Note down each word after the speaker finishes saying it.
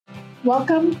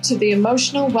Welcome to the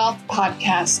Emotional Wealth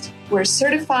Podcast, where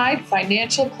certified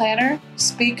financial planner,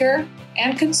 speaker,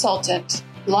 and consultant,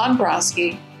 Lon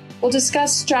Broski, will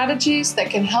discuss strategies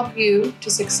that can help you to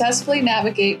successfully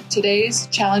navigate today's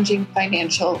challenging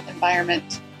financial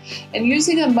environment. And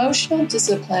using emotional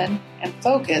discipline and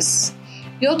focus,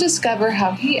 you'll discover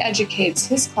how he educates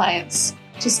his clients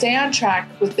to stay on track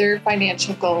with their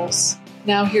financial goals.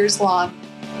 Now here's Lon.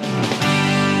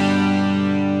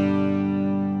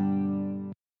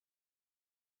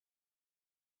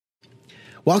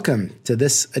 Welcome to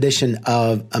this edition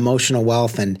of Emotional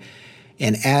Wealth. And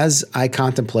as I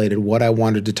contemplated what I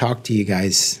wanted to talk to you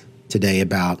guys today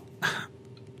about,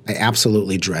 I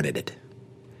absolutely dreaded it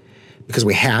because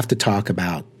we have to talk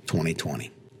about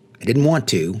 2020. I didn't want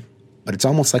to, but it's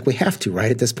almost like we have to, right,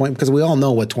 at this point, because we all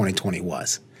know what 2020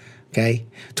 was, okay?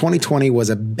 2020 was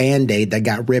a Band-Aid that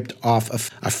got ripped off of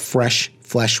a fresh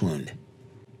flesh wound.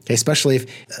 Okay, especially if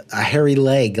a hairy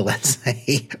leg, let's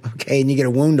say, okay, and you get a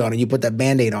wound on it, you put that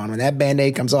Band-Aid on. When that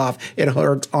Band-Aid comes off, it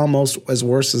hurts almost as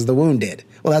worse as the wound did.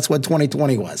 Well, that's what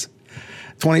 2020 was.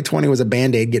 2020 was a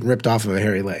Band-Aid getting ripped off of a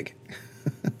hairy leg.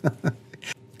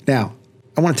 Now,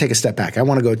 I want to take a step back. I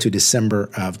want to go to December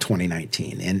of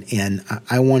 2019, and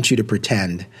I want you to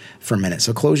pretend for a minute.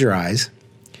 So close your eyes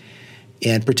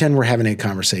and pretend we're having a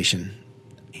conversation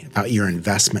about your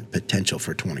investment potential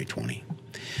for 2020.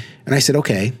 And I said,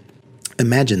 okay,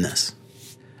 imagine this.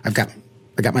 I got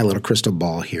my little crystal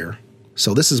ball here.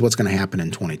 So this is what's going to happen in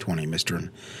 2020, Mr.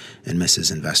 and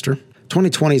Mrs. Investor.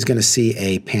 2020 is going to see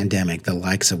a pandemic, the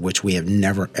likes of which we have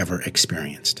never, ever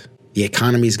experienced. The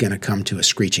economy is going to come to a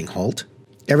screeching halt.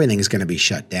 Everything is going to be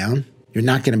shut down. You're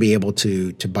not going to be able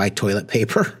to buy toilet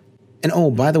paper. And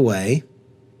oh, by the way,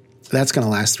 that's going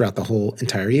to last throughout the whole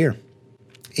entire year.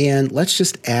 And let's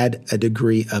just add a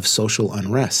degree of social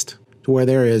unrest to where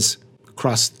there is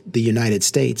across the United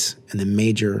States and the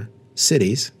major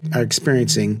cities are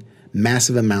experiencing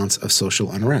massive amounts of social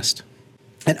unrest.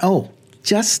 And oh,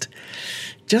 just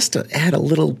to add a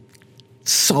little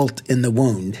salt in the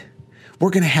wound,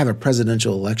 we're going to have a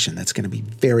presidential election that's going to be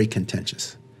very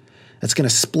contentious. That's going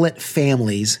to split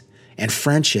families and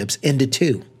friendships into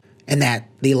two. And that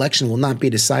the election will not be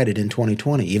decided in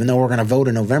 2020. Even though we're going to vote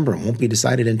in November, it won't be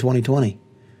decided in 2020.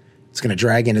 It's going to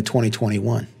drag into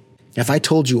 2021. If I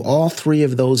told you all three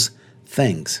of those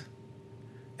things,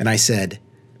 and I said,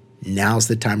 now's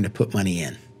the time to put money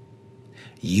in,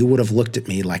 you would have looked at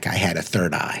me like I had a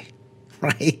third eye,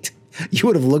 right? You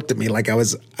would have looked at me like I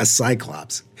was a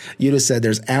cyclops. You'd have said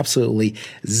there's absolutely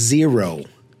zero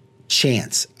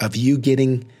chance of you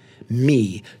getting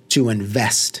me to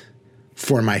invest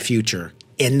for my future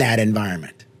in that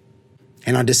environment.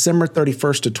 And on December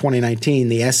 31st of 2019,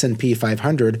 the S&P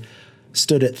 500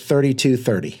 stood at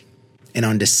 3230. And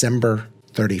on December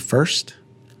 31st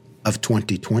of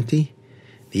 2020,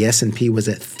 the S&P was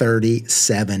at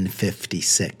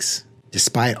 3756.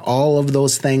 Despite all of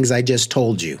those things I just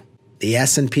told you, the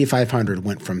S&P 500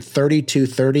 went from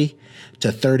 3230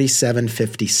 to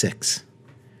 3756.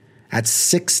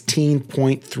 That's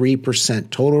 16.3%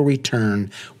 total return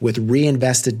with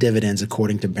reinvested dividends,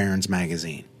 according to Barron's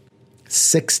Magazine.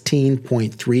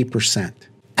 16.3%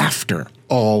 after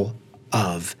all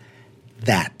of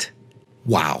that.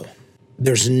 Wow.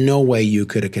 There's no way you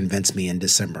could have convinced me in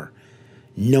December,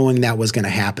 knowing that was going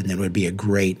to happen, that it would be a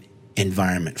great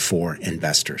environment for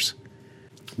investors.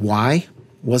 Why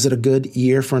was it a good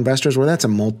year for investors? Well, that's a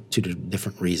multitude of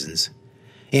different reasons.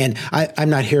 And I'm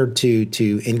not here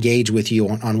to engage with you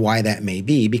on why that may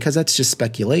be, because that's just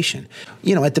speculation.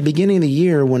 You know, at the beginning of the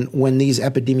year, when these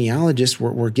epidemiologists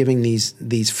were giving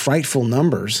these frightful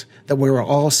numbers that we were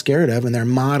all scared of, and they're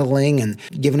modeling and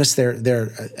giving us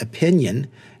their opinion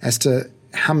as to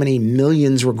how many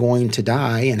millions were going to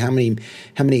die and how many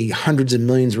hundreds of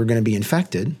millions were going to be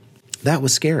infected, that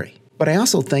was scary. But I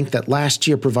also think that last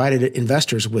year provided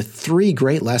investors with three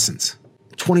great lessons.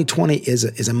 2020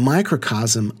 is a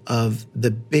microcosm of the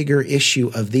bigger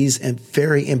issue of these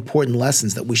very important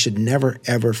lessons that we should never,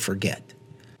 ever forget.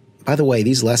 By the way,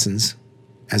 these lessons,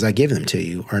 as I give them to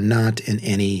you, are not in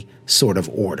any sort of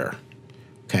order.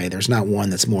 Okay, there's not one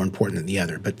that's more important than the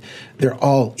other, but they're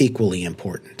all equally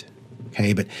important.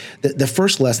 Okay, but the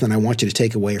first lesson I want you to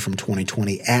take away from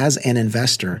 2020 as an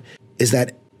investor is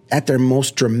that at their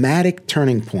most dramatic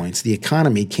turning points, the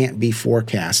economy can't be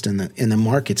forecast and the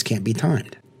markets can't be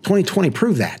timed. 2020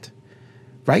 proved that,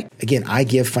 right? Again, I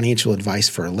give financial advice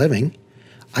for a living.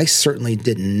 I certainly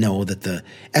didn't know that the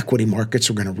equity markets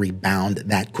were going to rebound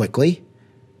that quickly.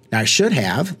 Now, I should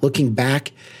have. Looking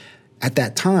back at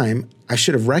that time, I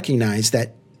should have recognized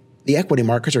that the equity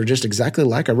markets are just exactly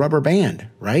like a rubber band,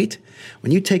 right?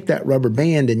 When you take that rubber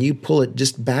band and you pull it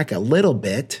just back a little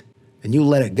bit and you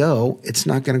let it go, it's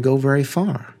not going to go very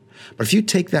far. But if you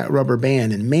take that rubber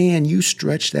band and, man, you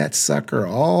stretch that sucker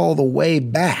all the way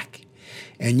back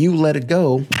and you let it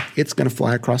go, it's going to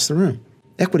fly across the room.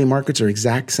 Equity markets are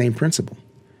exact same principle.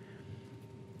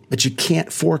 But you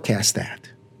can't forecast that.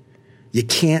 You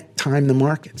can't time the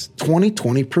markets.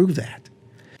 2020 proved that.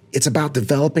 It's about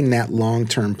developing that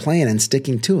long-term plan and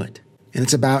sticking to it. And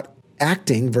it's about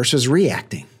acting versus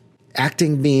reacting.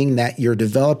 Acting being that you're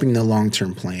developing the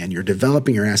long-term plan, you're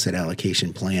developing your asset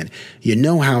allocation plan, you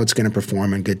know how it's going to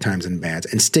perform in good times and bads,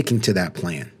 and sticking to that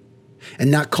plan.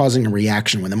 And not causing a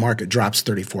reaction when the market drops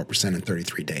 34% in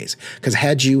 33 days. Because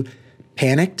had you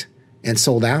panicked and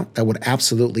sold out, that would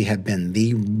absolutely have been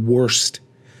the worst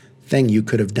thing you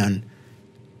could have done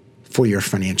for your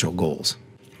financial goals.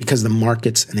 Because the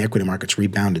markets and the equity markets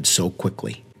rebounded so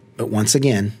quickly. But once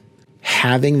again,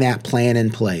 having that plan in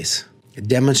place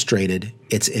demonstrated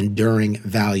its enduring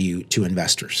value to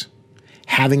investors.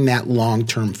 Having that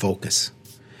long-term focus.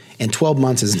 And 12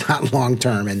 months is not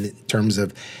long-term in terms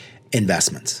of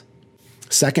investments.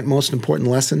 Second most important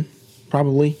lesson,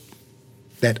 probably,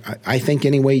 that I think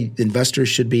anyway investors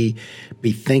should be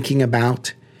thinking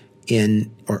about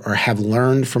or have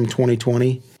learned from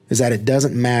 2020 is that it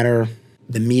doesn't matter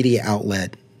the media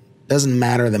outlet, doesn't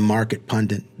matter the market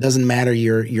pundit, doesn't matter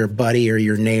your buddy or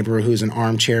your neighbor who's an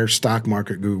armchair stock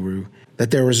market guru,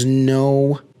 that there was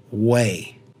no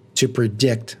way to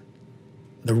predict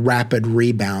the rapid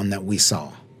rebound that we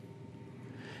saw.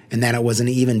 And that it was an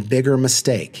even bigger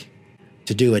mistake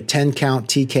to do a 10-count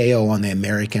TKO on the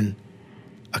American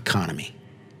economy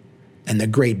and the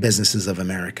great businesses of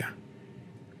America.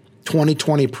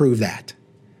 2020 proved that.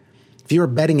 If you were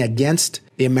betting against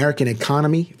the American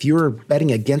economy, if you were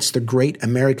betting against the great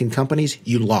American companies,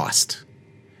 you lost.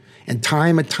 And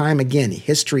time again,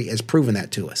 history has proven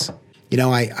that to us. You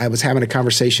know, I was having a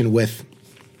conversation with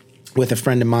a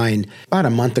friend of mine about a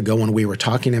month ago when we were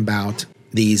talking about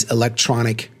these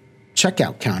electronic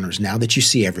checkout counters now that you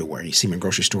see everywhere. You see them in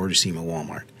grocery stores, you see them in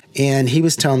Walmart. And he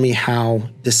was telling me how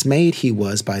dismayed he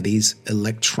was by these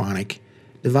electronic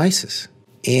devices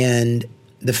and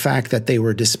the fact that they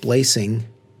were displacing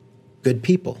good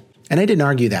people. And I didn't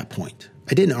argue that point.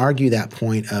 I didn't argue that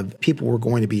point of people were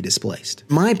going to be displaced.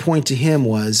 My point to him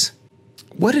was,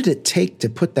 what did it take to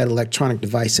put that electronic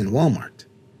device in Walmart?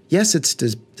 Yes, it's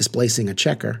displacing a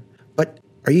checker, but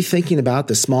are you thinking about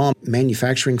the small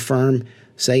manufacturing firm,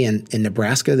 say in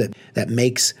Nebraska, that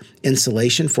makes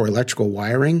insulation for electrical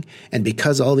wiring? And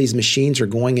because all these machines are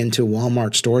going into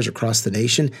Walmart stores across the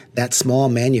nation, that small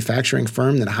manufacturing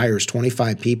firm that hires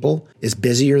 25 people is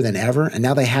busier than ever. And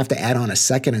now they have to add on a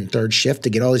second and third shift to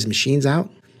get all these machines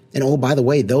out. And oh, by the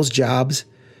way, those jobs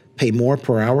pay more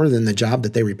per hour than the job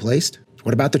that they replaced.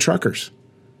 What about the truckers?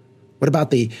 What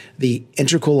about the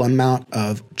integral amount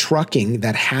of trucking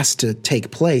that has to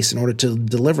take place in order to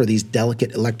deliver these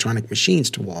delicate electronic machines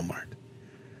to Walmart?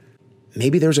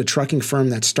 Maybe there's a trucking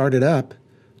firm that started up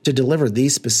to deliver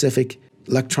these specific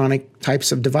electronic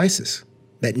types of devices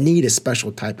that need a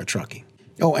special type of trucking.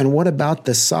 Oh, and what about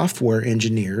the software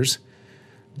engineers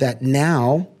that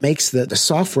now makes the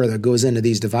software that goes into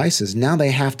these devices? Now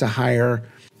they have to hire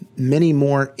many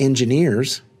more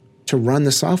engineers to run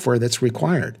the software that's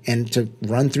required and to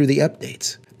run through the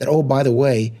updates that, oh, by the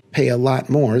way, pay a lot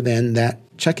more than that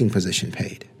checking position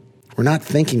paid. We're not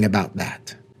thinking about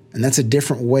that. And that's a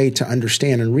different way to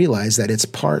understand and realize that it's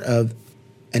part of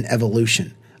an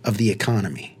evolution of the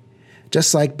economy.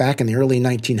 Just like back in the early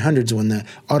 1900s when the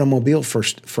automobile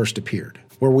first appeared.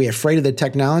 Were we afraid of the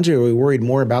technology or were we worried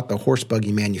more about the horse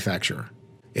buggy manufacturer?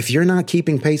 If you're not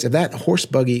keeping pace, if that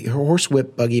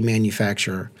horsewhip buggy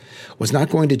manufacturer was not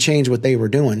going to change what they were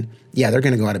doing, yeah, they're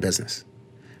going to go out of business.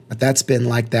 But that's been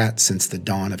like that since the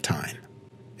dawn of time.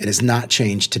 It has not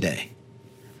changed today.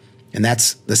 And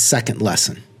that's the second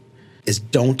lesson, is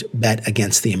don't bet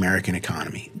against the American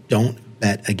economy. Don't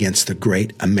bet against the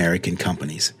great American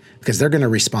companies because they're going to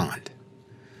respond.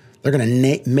 They're going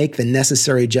to make the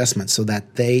necessary adjustments so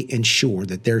that they ensure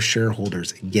that their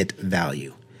shareholders get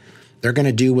value. They're going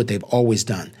to do what they've always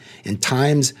done. In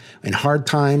hard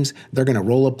times, they're going to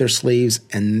roll up their sleeves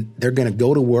and they're going to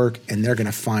go to work and they're going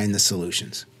to find the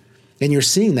solutions. And you're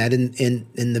seeing that in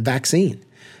the vaccine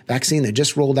that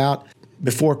just rolled out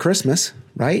before Christmas,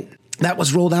 right? That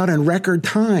was rolled out in record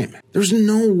time. There's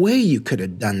no way you could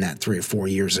have done that 3 or 4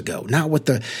 years ago. Not with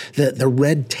the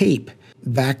red tape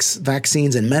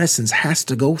vaccines and medicines has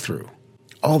to go through.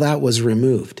 All that was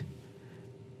removed.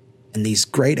 And these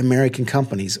great American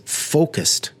companies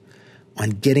focused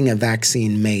on getting a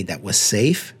vaccine made that was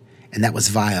safe and that was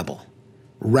viable.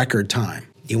 Record time.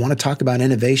 You want to talk about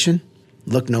innovation?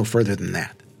 Look no further than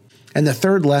that. And the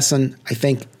third lesson, I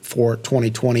think, for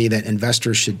 2020 that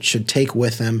investors should take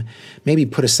with them, maybe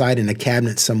put aside in a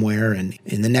cabinet somewhere, and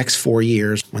in the next 4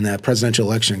 years, when the presidential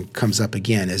election comes up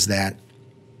again, is that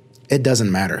it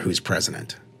doesn't matter who's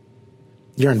president.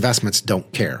 Your investments don't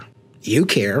care. You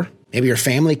care. Maybe your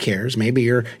family cares. Maybe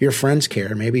your friends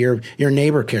care. Maybe your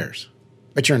neighbor cares.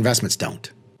 But your investments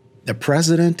don't. The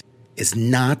president is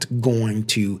not going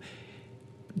to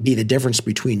be the difference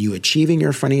between you achieving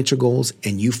your financial goals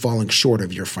and you falling short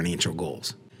of your financial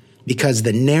goals. Because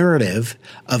the narrative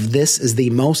of this is the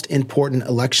most important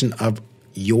election of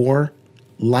your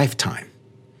lifetime.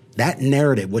 That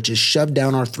narrative, which is shoved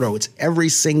down our throats every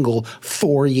single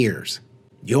 4 years.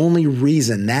 The only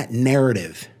reason that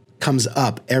narrative comes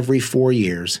up every 4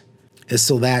 years is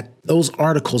so that those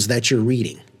articles that you're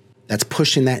reading, that's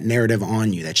pushing that narrative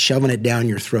on you, that's shoving it down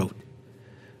your throat,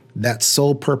 that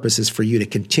sole purpose is for you to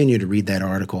continue to read that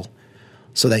article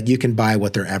so that you can buy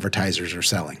what their advertisers are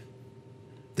selling.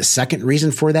 The second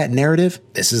reason for that narrative,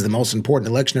 this is the most important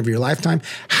election of your lifetime.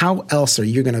 How else are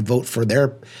you going to vote for their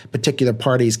particular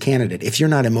party's candidate if you're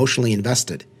not emotionally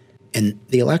invested in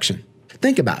the election?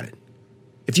 Think about it.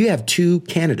 If you have two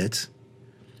candidates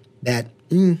that,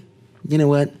 you know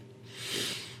what,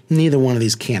 neither one of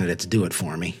these candidates do it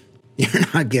for me, you're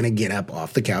not going to get up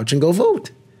off the couch and go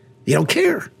vote. You don't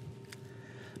care.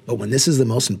 But when this is the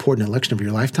most important election of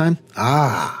your lifetime,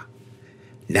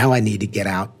 now I need to get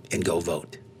out and go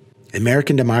vote.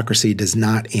 American democracy does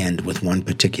not end with one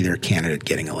particular candidate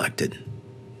getting elected.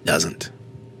 Doesn't.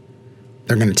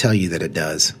 They're going to tell you that it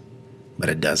does, but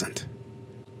it doesn't.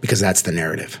 Because that's the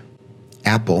narrative.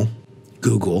 Apple,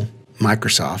 Google,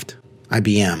 Microsoft,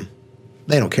 IBM,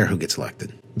 they don't care who gets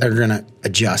elected. They're going to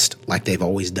adjust like they've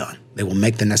always done. They will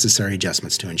make the necessary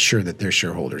adjustments to ensure that their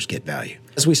shareholders get value.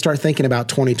 As we start thinking about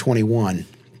 2021,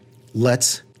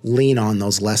 let's lean on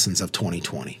those lessons of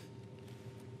 2020.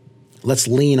 Let's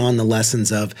lean on the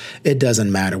lessons of it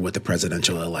doesn't matter with the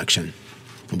presidential election.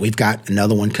 We've got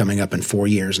another one coming up in 4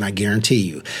 years, and I guarantee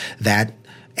you that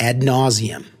ad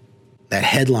nauseum, that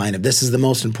headline of this is the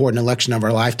most important election of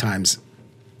our lifetimes,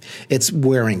 it's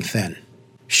wearing thin.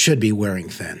 Should be wearing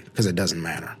thin because it doesn't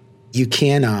matter. You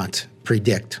cannot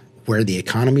predict where the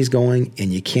economy is going,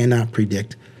 and you cannot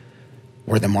predict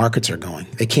where the markets are going.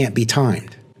 They can't be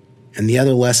timed. And the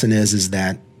other lesson is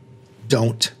that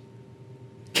don't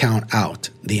count out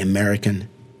the American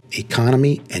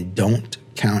economy and don't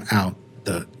count out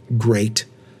the great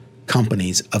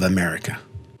companies of America.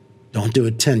 Don't do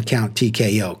a 10-count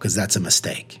TKO because that's a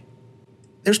mistake.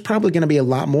 There's probably going to be a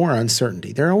lot more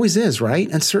uncertainty. There always is, right?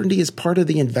 Uncertainty is part of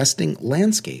the investing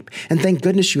landscape. And thank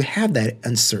goodness you have that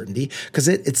uncertainty because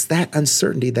it's that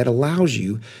uncertainty that allows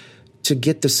you to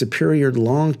get the superior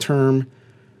long-term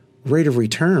rate of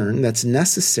return that's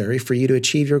necessary for you to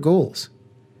achieve your goals.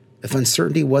 If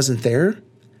uncertainty wasn't there,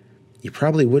 you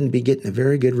probably wouldn't be getting a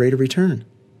very good rate of return,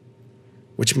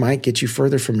 which might get you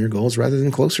further from your goals rather than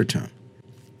closer to them.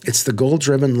 It's the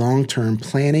goal-driven, long-term,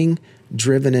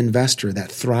 planning-driven investor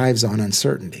that thrives on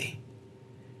uncertainty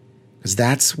because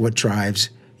that's what drives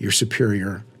your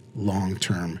superior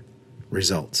long-term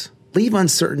results. Leave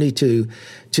uncertainty to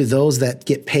those that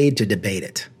get paid to debate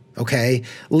it, okay?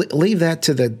 Leave that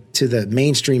to the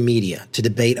mainstream media to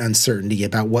debate uncertainty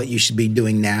about what you should be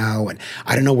doing now, and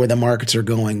I don't know where the markets are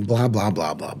going, blah, blah,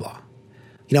 blah, blah, blah.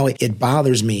 You know, it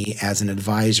bothers me as an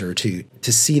advisor to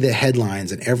see the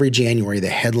headlines, and every January the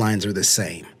headlines are the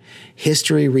same.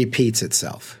 History repeats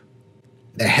itself.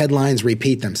 The headlines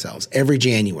repeat themselves every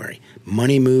January.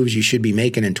 Money moves you should be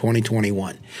making in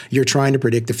 2021. You're trying to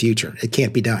predict the future. It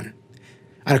can't be done.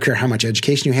 I don't care how much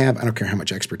education you have. I don't care how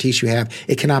much expertise you have.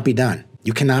 It cannot be done.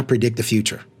 You cannot predict the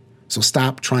future. So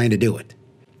stop trying to do it.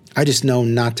 I just know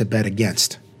not to bet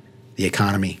against the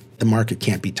economy. The market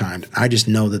can't be timed. I just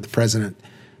know that the president,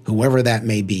 whoever that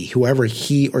may be, whoever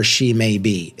he or she may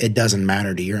be, it doesn't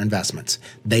matter to your investments.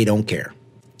 They don't care.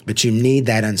 But you need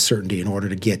that uncertainty in order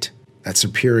to get that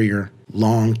superior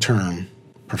long-term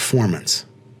performance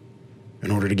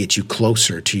in order to get you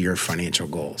closer to your financial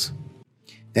goals.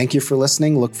 Thank you for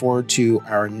listening. Look forward to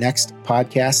our next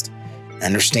podcast.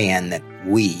 Understand that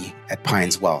we at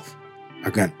Pines Wealth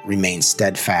are going to remain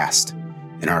steadfast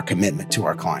in our commitment to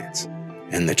our clients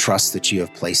and the trust that you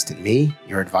have placed in me,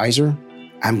 your advisor.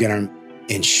 I'm going to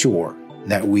ensure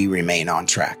that we remain on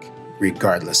track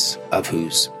regardless of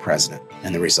who's president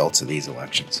and the results of these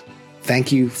elections.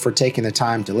 Thank you for taking the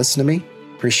time to listen to me.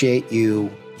 Appreciate you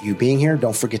being here.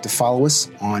 Don't forget to follow us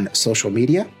on social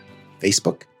media,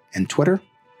 Facebook and Twitter.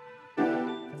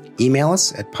 Email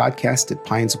us at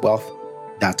podcast@pineswealth.com.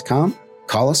 wealthpodcast.com.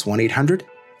 Call us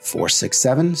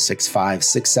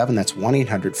 1-800-467-6567. That's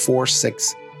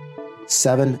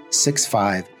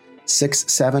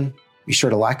 1-800-467-6567. Be sure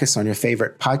to like us on your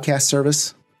favorite podcast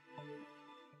service.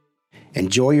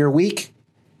 Enjoy your week,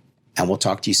 and we'll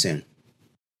talk to you soon.